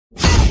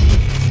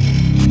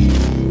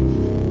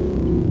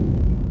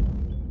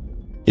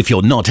If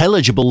you're not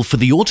eligible for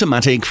the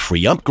automatic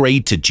free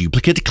upgrade to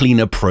Duplicate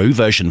Cleaner Pro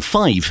version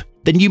 5,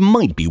 then you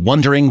might be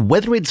wondering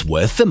whether it's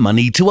worth the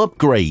money to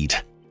upgrade.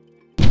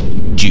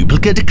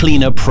 Duplicate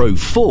Cleaner Pro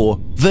 4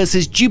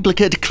 versus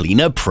Duplicate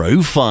Cleaner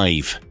Pro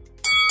 5.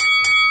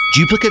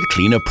 Duplicate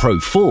Cleaner Pro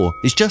 4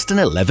 is just an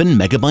 11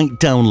 MB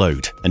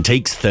download and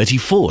takes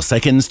 34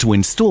 seconds to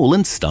install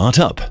and start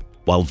up,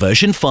 while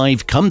version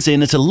 5 comes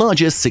in at a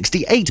larger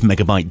 68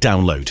 MB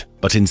download,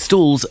 but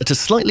installs at a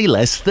slightly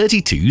less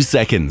 32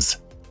 seconds.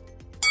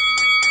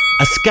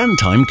 A scan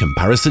time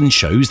comparison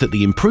shows that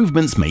the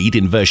improvements made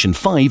in version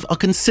 5 are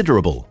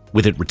considerable,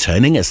 with it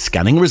returning a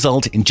scanning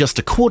result in just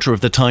a quarter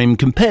of the time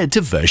compared to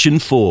version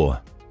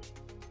 4.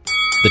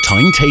 The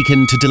time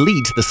taken to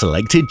delete the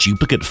selected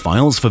duplicate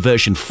files for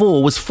version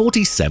 4 was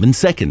 47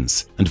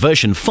 seconds, and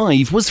version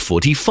 5 was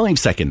 45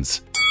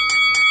 seconds.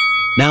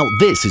 Now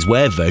this is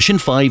where version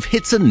 5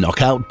 hits a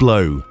knockout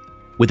blow.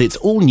 With its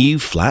all-new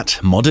flat,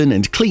 modern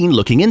and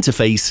clean-looking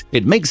interface,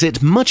 it makes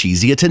it much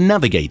easier to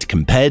navigate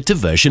compared to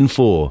version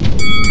 4.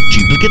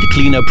 Duplicate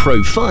Cleaner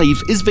Pro 5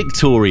 is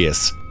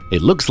victorious.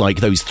 It looks like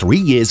those 3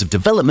 years of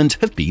development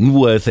have been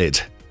worth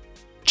it.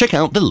 Check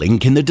out the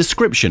link in the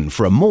description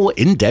for a more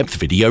in-depth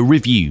video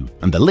review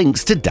and the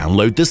links to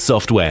download the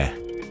software.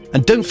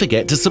 And don't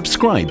forget to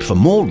subscribe for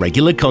more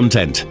regular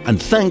content,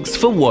 and thanks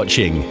for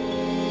watching!